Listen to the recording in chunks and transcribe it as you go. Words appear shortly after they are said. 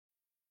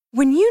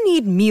When you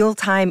need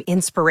mealtime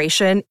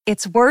inspiration,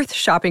 it's worth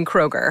shopping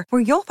Kroger,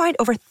 where you'll find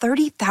over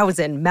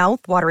 30,000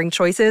 mouth-watering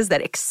choices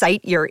that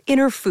excite your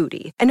inner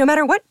foodie. And no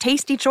matter what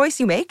tasty choice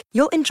you make,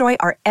 you'll enjoy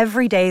our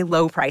everyday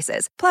low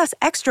prices, plus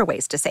extra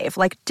ways to save,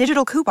 like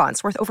digital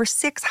coupons worth over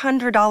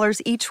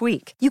 $600 each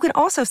week. You can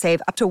also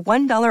save up to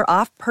 $1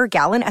 off per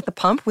gallon at the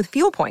pump with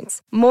fuel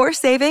points. More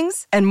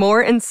savings and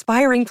more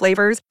inspiring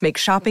flavors make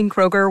shopping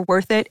Kroger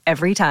worth it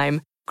every time.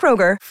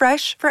 Kroger,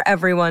 fresh for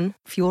everyone.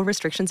 Fuel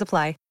restrictions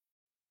apply.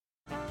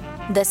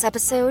 This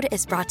episode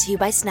is brought to you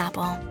by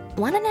Snapple.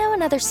 Want to know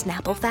another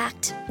Snapple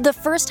fact? The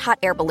first hot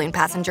air balloon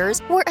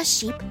passengers were a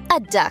sheep, a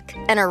duck,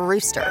 and a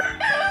rooster.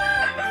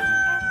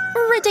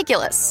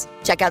 Ridiculous.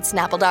 Check out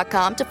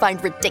Snapple.com to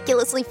find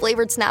ridiculously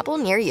flavored Snapple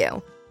near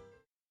you.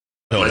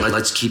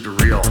 Let's keep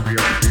it real.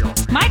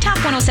 My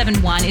Talk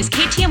 1071 is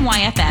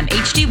KTMY FM,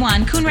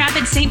 HD1, Coon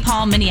Rapids, St.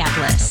 Paul,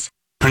 Minneapolis.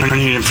 I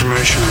need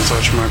information. I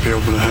thought you might be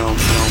able to help.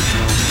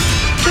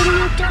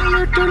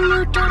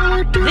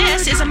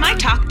 This is a My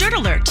Talk Dirt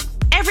Alert.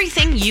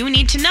 Everything you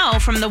need to know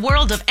from the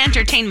world of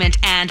entertainment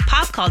and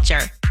pop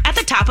culture at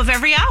the top of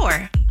every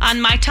hour on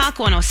My Talk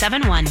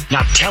 1071.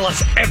 Now tell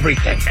us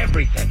everything.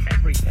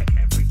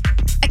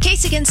 A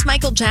case against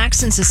Michael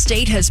Jackson's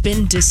estate has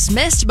been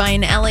dismissed by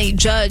an LA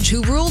judge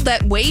who ruled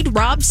that Wade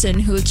Robson,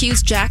 who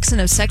accused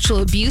Jackson of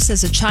sexual abuse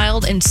as a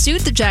child and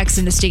sued the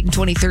Jackson estate in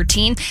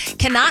 2013,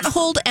 cannot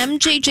hold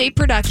MJJ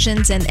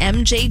Productions and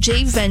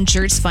MJJ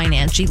Ventures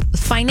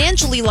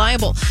financially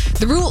liable.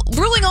 The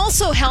ruling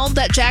also held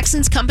that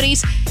Jackson's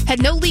companies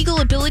had no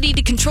legal ability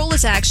to control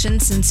his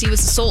actions since he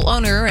was the sole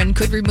owner and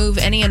could remove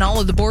any and all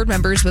of the board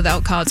members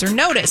without cause or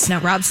notice. Now,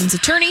 Robson's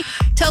attorney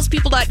tells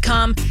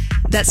People.com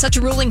that such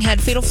a ruling had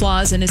fatal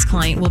flaws and his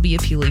client will be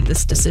appealing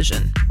this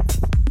decision.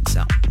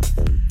 So,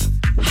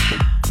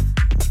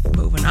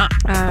 moving on.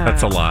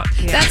 That's a lot.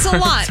 Yeah. That's a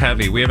lot. It's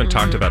heavy. We haven't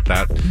talked about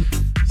that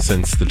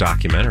since the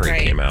documentary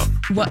came out.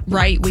 What?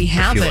 Right, we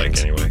haven't. I feel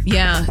like, anyway.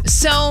 Yeah.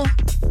 So,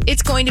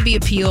 it's going to be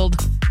appealed.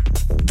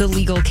 The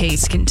legal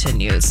case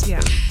continues.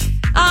 Yeah.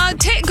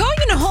 Going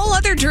in a whole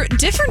other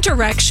different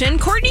direction,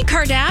 Kourtney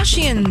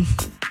Kardashian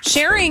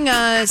sharing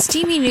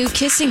steamy new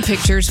kissing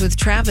pictures with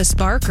Travis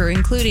Barker,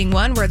 including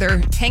one where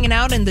they're hanging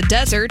out in the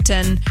desert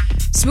and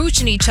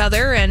smooching each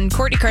other, and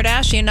Kourtney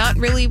Kardashian not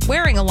really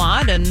wearing a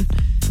lot. And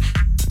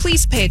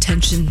please pay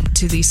attention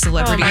to these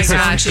celebrities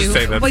around you.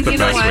 Say that's well, the you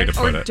know best what? way to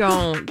put or it.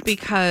 Don't,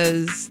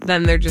 because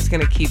then they're just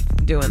going to keep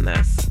doing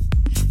this.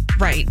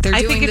 Right.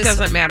 I think it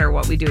doesn't matter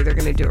what we do. They're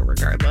going to do it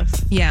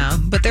regardless. Yeah,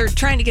 but they're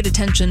trying to get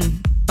attention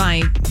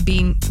by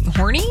being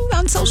horny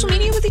on social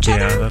media with each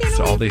other. Yeah, that's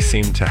all they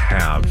seem to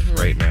have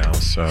right now.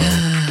 So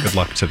good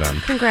luck to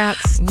them.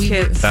 Congrats,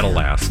 kids. That'll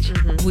last.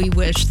 We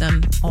wish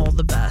them all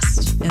the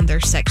best in their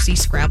sexy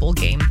Scrabble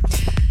game.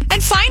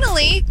 And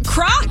finally,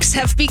 Crocs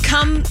have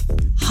become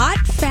hot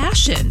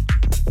fashion.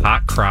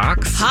 Hot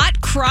Crocs?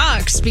 Hot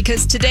Crocs,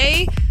 because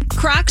today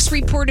Crocs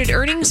reported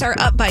earnings are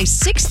up by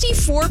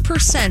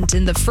 64%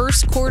 in the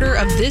first quarter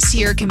of this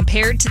year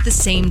compared to the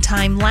same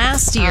time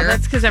last year.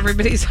 That's because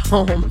everybody's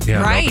home.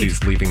 Yeah, right.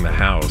 Nobody's leaving the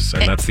house,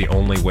 and that's the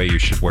only way you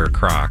should wear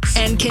Crocs.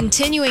 And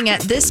continuing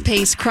at this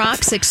pace,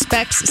 Crocs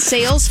expects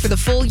sales for the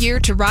full year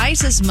to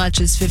rise as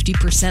much as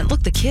 50%.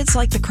 Look, the kids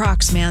like the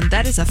Crocs, man.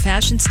 That is a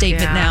fashion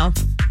statement now.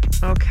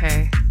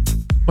 Okay.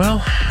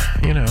 Well,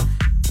 you know.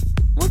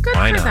 Well, good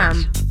why for not?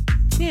 them.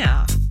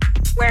 Yeah.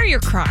 Wear your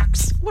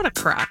Crocs. What a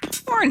crock.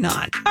 Or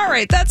not. All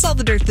right, that's all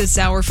the dirt this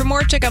hour. For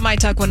more, check out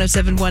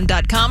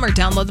mytalk1071.com or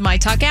download the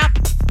MyTalk app.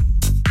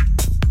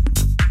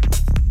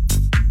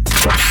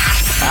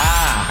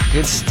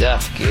 Good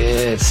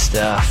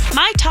stuff.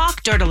 My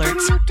Talk Dirt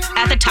Alerts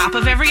at the top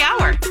of every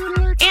hour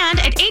and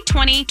at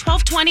 8:20,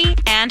 12:20,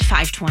 and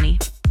 5:20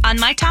 on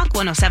My Talk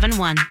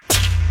 1071.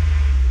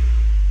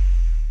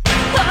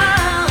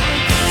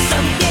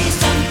 Someday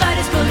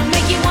somebody's gonna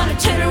make you wanna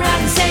turn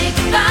around and say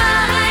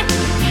goodbye.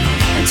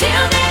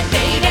 Until then,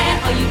 baby,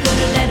 are you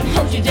gonna let him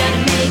hold you down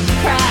and make you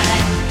cry?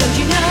 Don't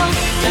you know,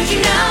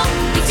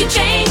 things will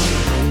change,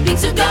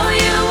 things will go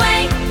your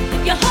way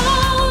if you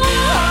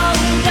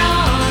hold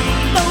on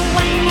for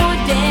one more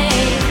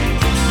day.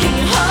 Can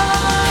you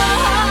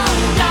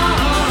hold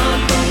on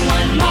for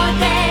one more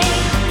day?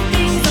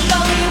 Things will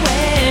go your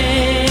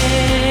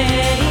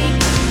way.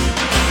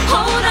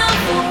 Hold on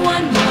for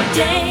one more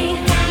day.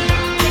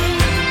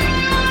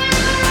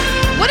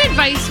 What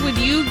advice would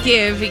you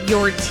give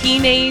your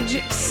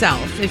teenage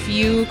self if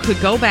you could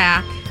go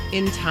back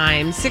in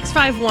time?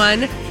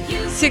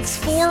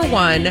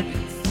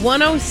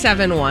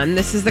 651-641-1071.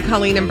 This is the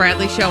Colleen and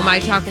Bradley Show, My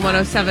Talk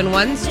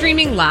 1071,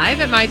 streaming live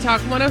at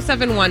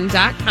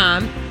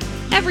mytalk1071.com.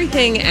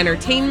 Everything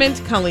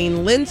Entertainment.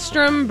 Colleen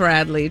Lindstrom,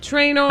 Bradley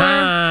Traynor.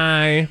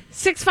 Hi.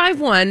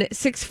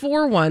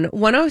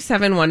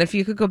 651-641-1071. If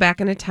you could go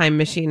back in a time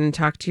machine and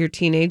talk to your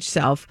teenage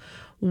self,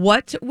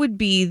 what would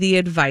be the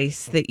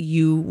advice that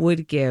you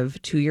would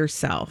give to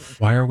yourself?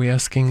 Why are we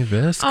asking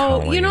this,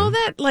 Colleen? You know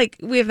that, like,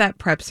 we have that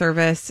prep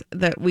service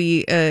that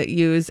we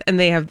use, and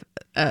they have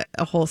a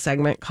whole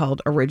segment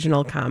called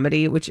Original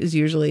Comedy, which is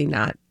usually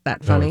not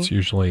that funny. No, it's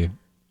usually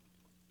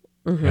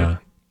Yeah.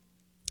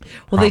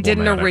 Well, they did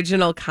an Problematic.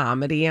 original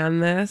comedy on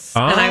this.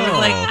 And I was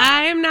like,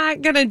 I'm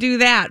not going to do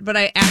that. But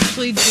I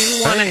actually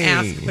do want to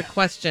ask the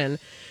question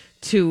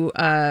to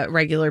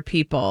regular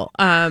people.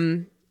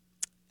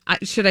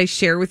 Should I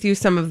share with you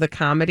some of the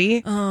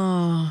comedy?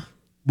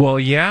 Well,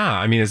 yeah.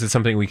 I mean, is it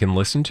something we can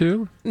listen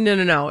to?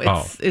 No.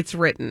 It's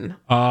written.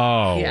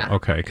 Oh, Yeah.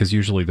 okay. Because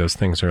usually those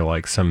things are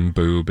like some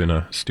boob in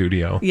a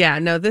studio. Yeah,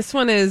 no, this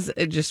one is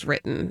just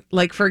written.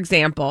 Like, for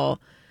example,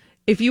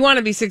 if you want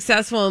to be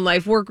successful in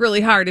life, work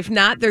really hard. If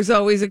not, there's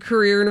always a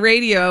career in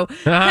radio.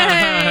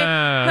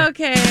 Hey,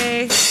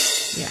 okay.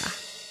 Yeah.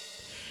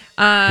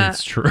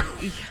 It's true.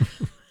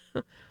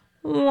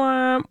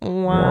 Womp,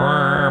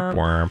 Womp,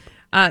 womp.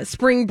 womp.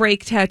 Spring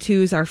break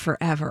tattoos are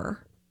forever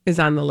is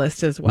on the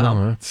list as well.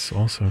 No, that's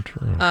also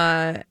true.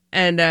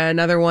 And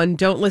another one,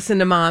 don't listen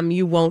to mom,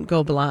 you won't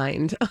go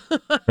blind.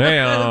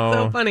 Hey-o.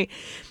 So funny.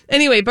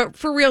 Anyway, but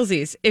for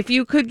realsies, if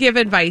you could give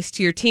advice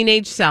to your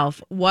teenage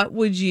self, what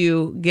would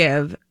you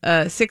give?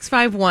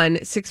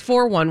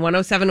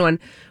 651-641-1071.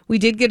 We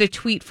did get a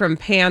tweet from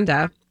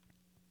Panda,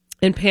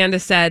 and Panda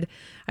said,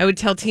 I would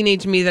tell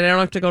teenage me that I don't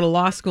have to go to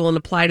law school and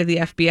apply to the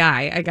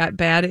FBI. I got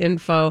bad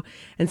info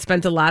and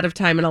spent a lot of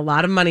time and a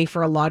lot of money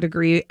for a law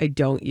degree I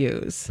don't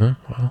use. Huh,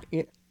 well,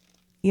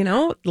 You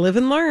know, live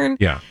and learn.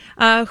 yeah.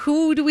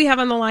 Who do we have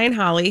on the line,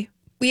 Holly?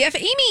 We have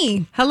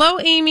Amy. Hello,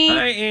 Amy.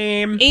 Hi,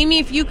 Aim. Amy,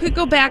 if you could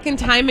go back in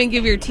time and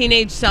give your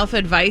teenage self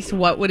advice,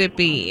 what would it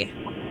be?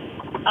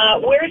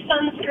 Wear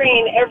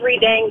sunscreen every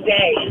dang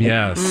day.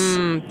 Yes.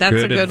 That's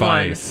a good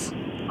advice.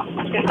 one.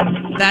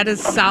 That is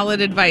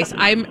solid advice.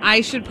 I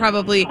should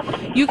probably,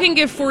 you can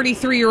give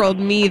 43-year-old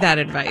me that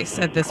advice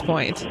at this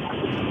point.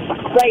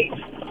 Right.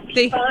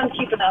 Keep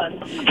it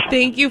on.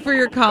 Thank you for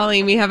your call,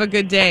 Amy. Have a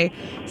good day.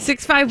 She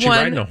riding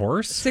a 651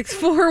 horse?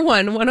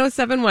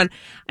 641-1071.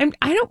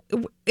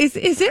 Is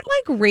it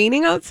like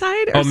raining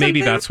outside or Oh,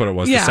 maybe something? that's what it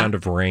was. Yeah. The sound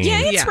of rain. Yeah,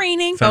 it's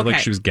raining. Sounded Okay.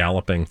 like she was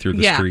galloping through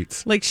the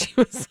streets. Like she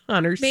was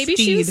on her Maybe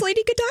speed. she was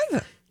Lady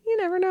Godiva. You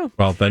never know.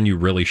 Well, then you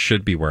really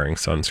should be wearing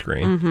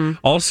sunscreen. Mm-hmm.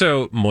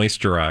 Also,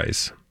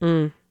 moisturize.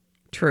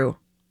 True.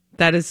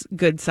 That is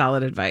good,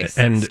 solid advice.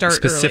 And Start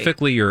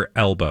specifically your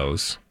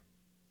elbows.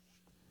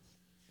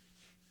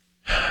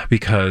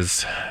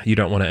 Because you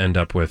don't want to end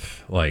up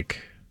with,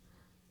 like,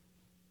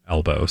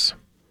 elbows.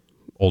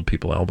 Old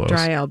people elbows.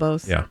 dry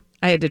elbows. Yeah.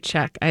 I had to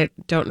check. I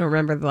don't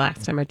remember the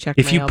last time I checked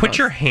If my you elbows. put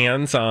your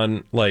hands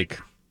on, like,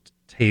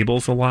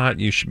 tables a lot,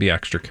 you should be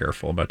extra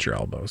careful about your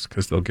elbows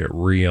because they'll get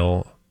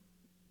real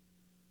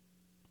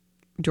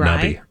dry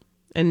nubby.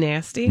 and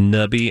nasty.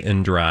 Nubby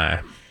and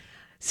dry.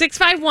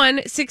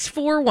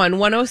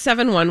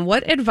 651-641-1071.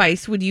 What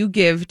advice would you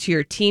give to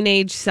your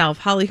teenage self?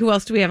 Holly, who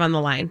else do we have on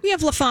the line? We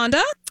have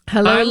LaFonda.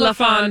 Hello, Hi,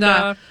 LaFonda.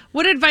 LaFonda.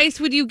 What advice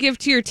would you give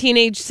to your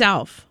teenage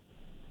self?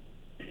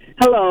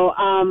 Hello.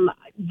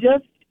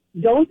 Just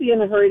don't be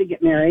in a hurry to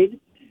get married.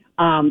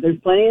 There's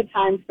plenty of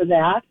time for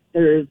that.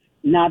 There's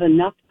not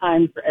enough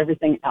time for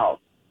everything else.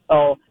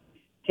 So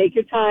take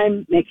your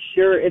time. Make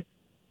sure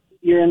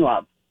you're in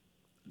love.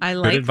 I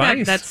like that.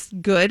 advice. That's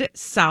good,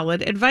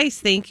 solid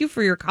advice. Thank you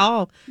for your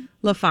call,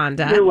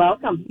 LaFonda. You're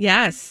welcome.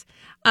 Yes.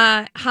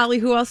 Holly,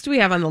 who else do we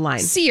have on the line?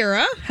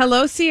 Sierra.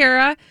 Hello,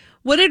 Sierra.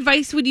 What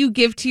advice would you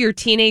give to your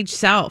teenage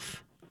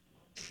self?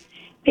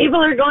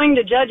 People are going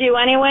to judge you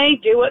anyway.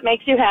 Do what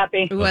makes you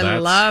happy. Ooh, Well, I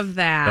that's- love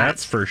that.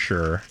 That's for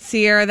sure.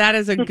 Sierra, that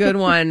is a good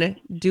one.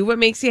 Do what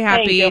makes you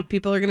happy. Thank you.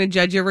 People are going to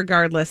judge you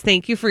regardless.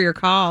 Thank you for your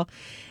call.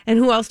 And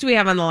who else do we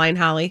have on the line,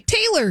 Holly?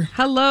 Taylor.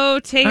 Hello,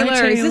 Taylor.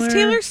 Hi, Is this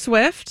Taylor. Taylor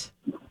Swift?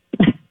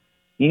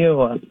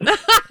 No.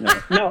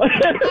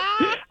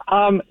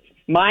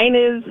 Mine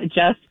is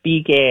just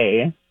be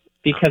gay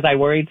because I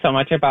worried so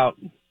much about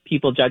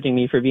people judging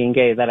me for being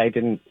gay that I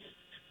didn't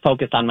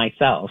focus on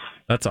myself.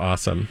 That's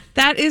awesome.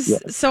 That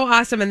is so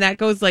awesome, and that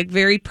goes like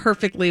very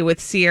perfectly with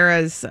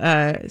Sierra's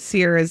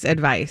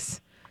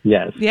advice.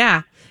 Yes.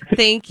 Yeah.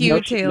 Thank you,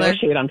 No Taylor.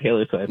 shade on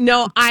Taylor Swift.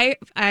 No, I You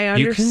can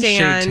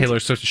understand. shade Taylor,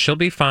 so she'll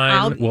be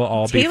fine. We'll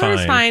all be fine.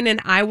 Taylor's fine, and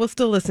I will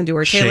still listen to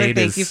her. Taylor, Shade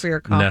thank is you for your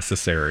call.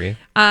 necessary.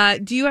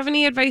 Do you have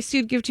any advice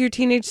you'd give to your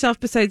teenage self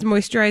besides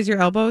moisturize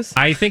your elbows?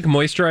 I think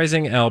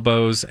moisturizing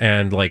elbows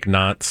and like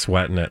not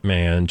sweating it,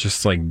 man.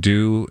 Just like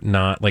do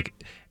not like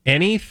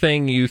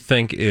anything you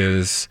think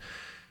is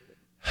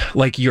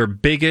like your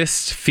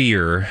biggest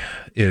fear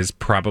is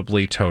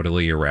probably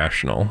totally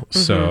irrational. Mm-hmm.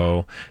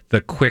 So the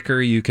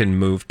quicker you can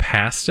move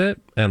past it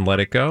and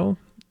let it go,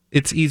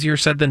 it's easier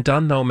said than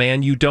done though,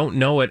 man. You don't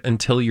know it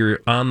until you're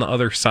on the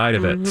other side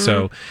of it.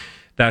 So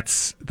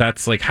that's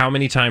like how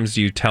many times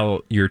do you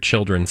tell your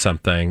children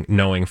something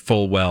knowing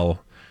full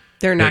well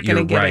They're not that you're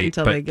going to get right, it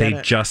until but they get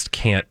it. just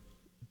can't.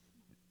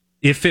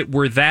 If it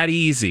were that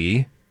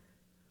easy,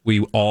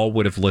 we all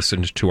would have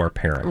listened to our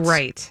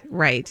parents.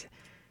 Right.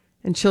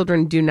 And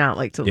children do not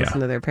like to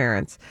listen to their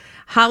parents.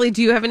 Holly,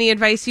 do you have any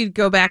advice you'd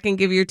go back and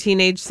give your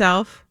teenage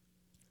self?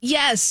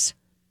 Yes.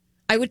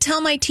 I would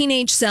tell my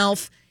teenage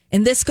self,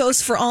 and this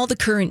goes for all the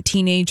current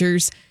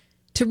teenagers,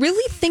 to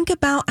really think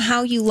about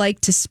how you like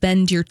to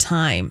spend your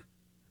time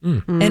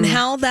and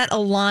how that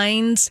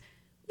aligns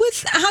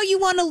with how you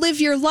want to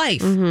live your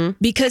life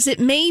because it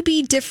may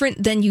be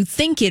different than you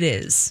think it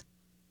is.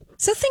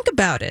 So think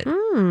about it.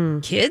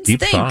 Kids, Deep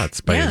think. thoughts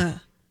by yeah.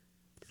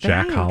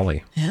 Jack Think.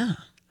 Holly. Yeah.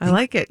 I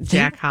like it,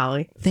 Jack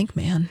Holly. Think,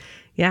 man.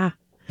 Yeah.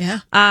 Yeah.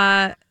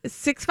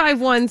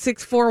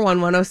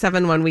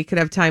 651-641-1071. We could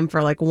have time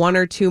for like one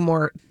or two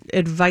more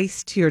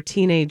advice to your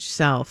teenage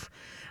self.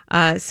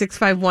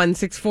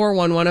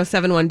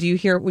 651-641-1071. Do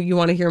you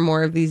want to hear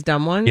more of these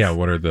dumb ones? Yeah,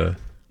 what are the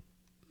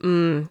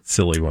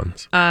silly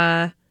ones?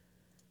 I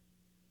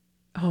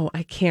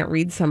can't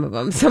read some of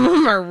them. Some of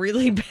them are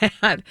really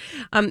bad.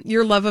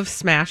 Your love of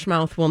Smash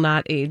Mouth will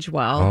not age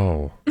well.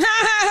 Oh.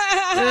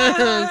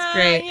 That's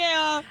great.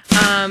 Yeah.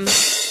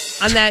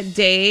 On that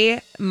day,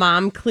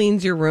 mom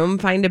cleans your room,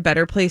 find a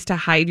better place to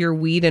hide your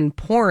weed and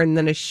porn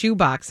than a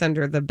shoebox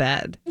under the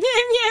bed.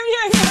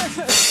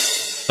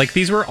 Like,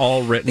 these were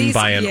all written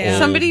by an old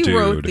Somebody dude.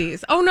 wrote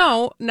these. Oh,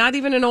 no, not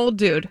even an old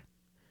dude.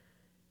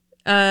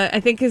 I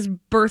think his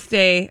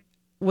birthday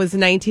was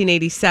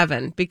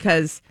 1987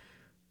 because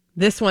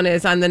this one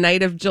is on the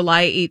night of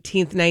July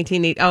 18th,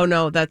 1980. Oh,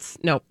 no,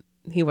 nope.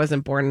 He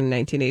wasn't born in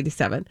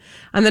 1987.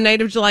 On the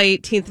night of July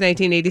 18th,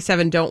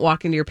 1987, don't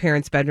walk into your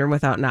parents' bedroom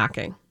without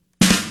knocking.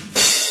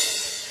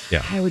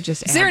 Yeah. I would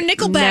just Is there a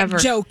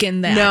Nickelback joke in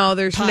that? No,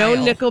 there's no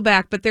pile?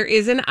 Nickelback, but there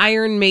is an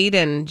Iron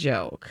Maiden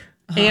joke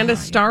and a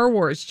Star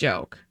Wars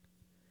joke.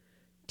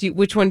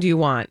 Which one do you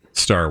want?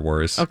 Star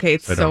Wars. Okay,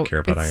 I don't care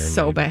about Iron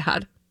so Maiden.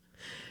 bad.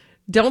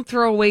 Don't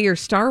throw away your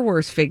Star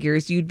Wars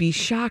figures. You'd be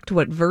shocked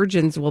what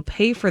virgins will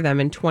pay for them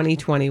in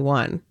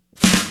 2021.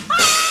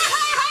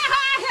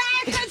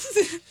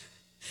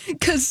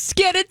 Because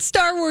get it,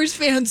 Star Wars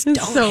fans don't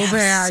so have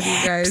bad,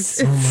 sex. you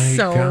guys. Oh my It's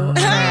so God.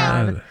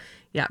 bad.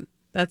 Yeah,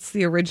 that's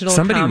the original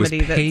Somebody was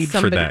comedy. paid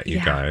for that, you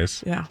yeah,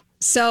 guys. Yeah.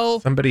 So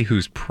Somebody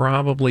who's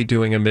probably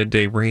doing a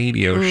midday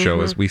radio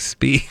show as we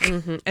speak.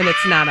 And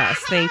it's not us.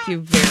 Thank you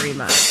very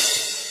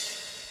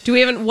much. Do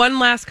we have one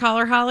last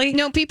caller, Holly?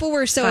 no, people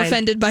were so Fine.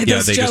 offended by Yeah,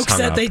 those they just jokes hung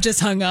that up. they just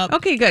hung up.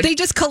 Okay, good. They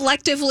just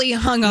collectively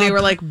hung up. They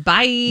were like,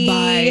 bye.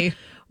 Bye.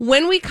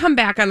 When we come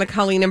back on the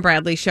Colleen and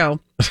Bradley show,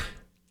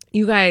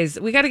 you guys,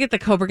 we got to get the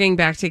Cobra Gang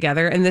back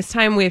together. And this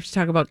time we have to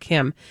talk about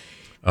Kim.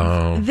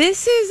 Oh.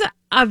 This is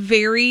a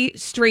very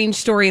strange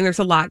story, and there's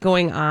a lot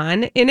going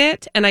on in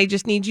it. And I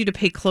just need you to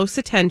pay close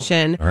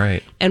attention. All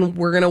right. And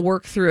we're going to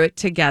work through it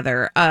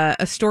together.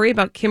 A story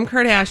about Kim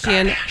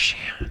Kardashian,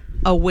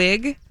 a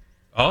wig,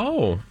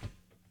 Oh.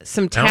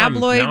 some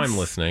tabloids. Now I'm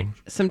listening.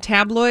 Some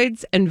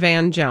tabloids and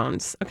Van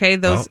Jones. Okay,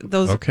 those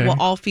okay. will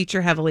all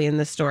feature heavily in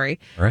this story.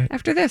 All right.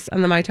 After this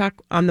on the My Talk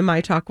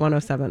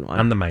 1071.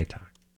 On the My Talk.